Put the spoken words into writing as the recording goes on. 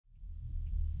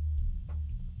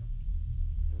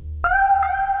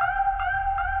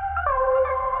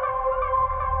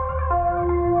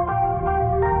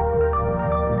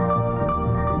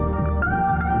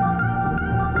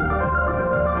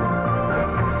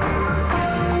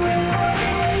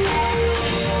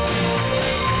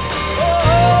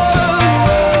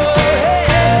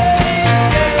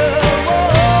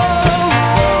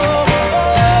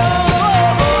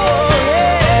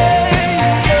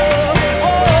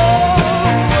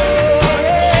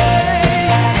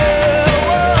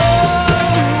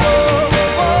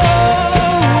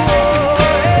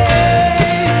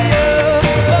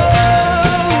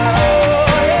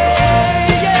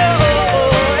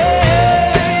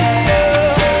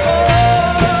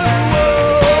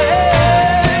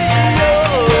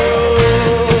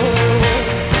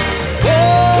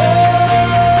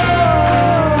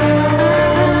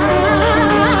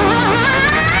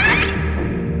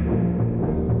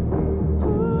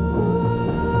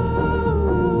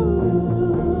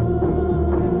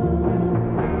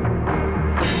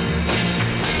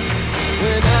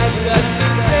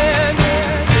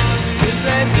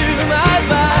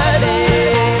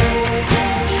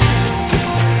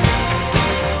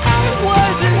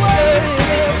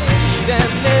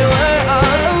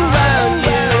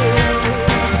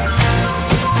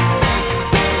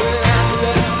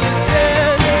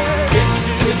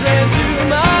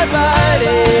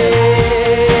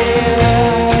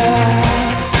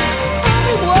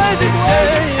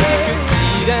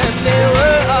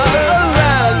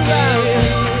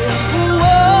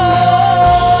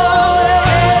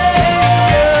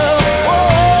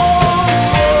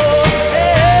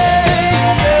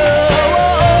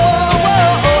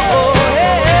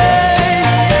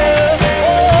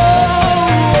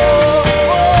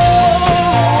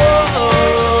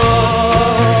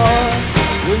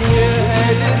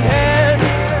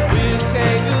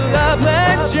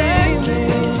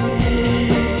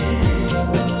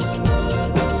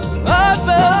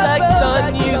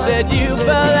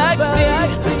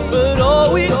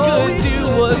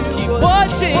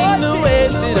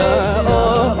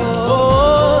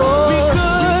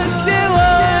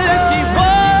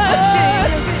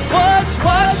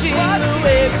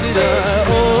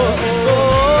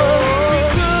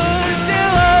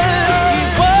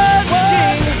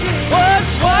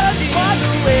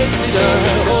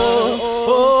done.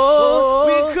 Oh,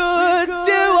 we could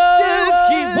do is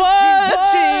keep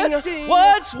watching,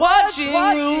 watching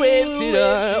the waves hit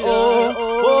us.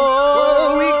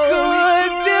 Oh, we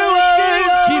could do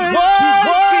is keep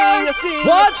watching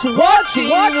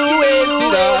the waves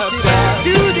hit us. Back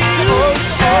to the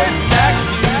ocean, back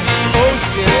to the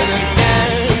ocean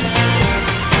again.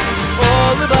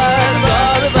 All of us,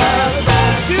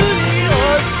 back to the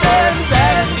ocean,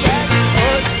 back to the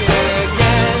ocean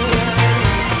again.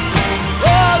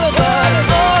 All of us,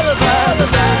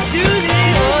 back to the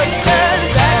ocean,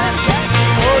 back to the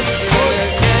ocean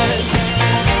again.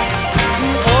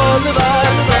 All of us,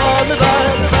 back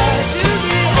to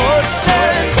the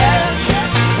ocean, back to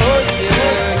the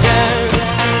ocean again.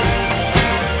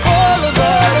 All of us.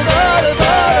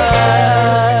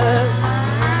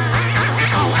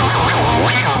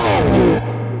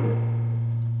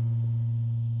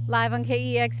 Live on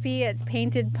KEXP, it's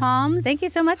Painted Palms. Thank you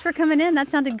so much for coming in.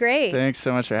 That sounded great. Thanks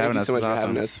so much for having us. Thank you so much for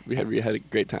having us. We had a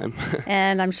great time.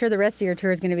 And I'm sure the rest of your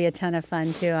tour is going to be a ton of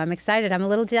fun, too. I'm excited. I'm a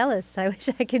little jealous. I wish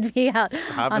I could be out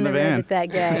on the road with that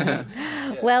gang.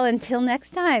 Well, until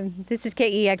next time, this is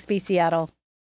KEXP Seattle.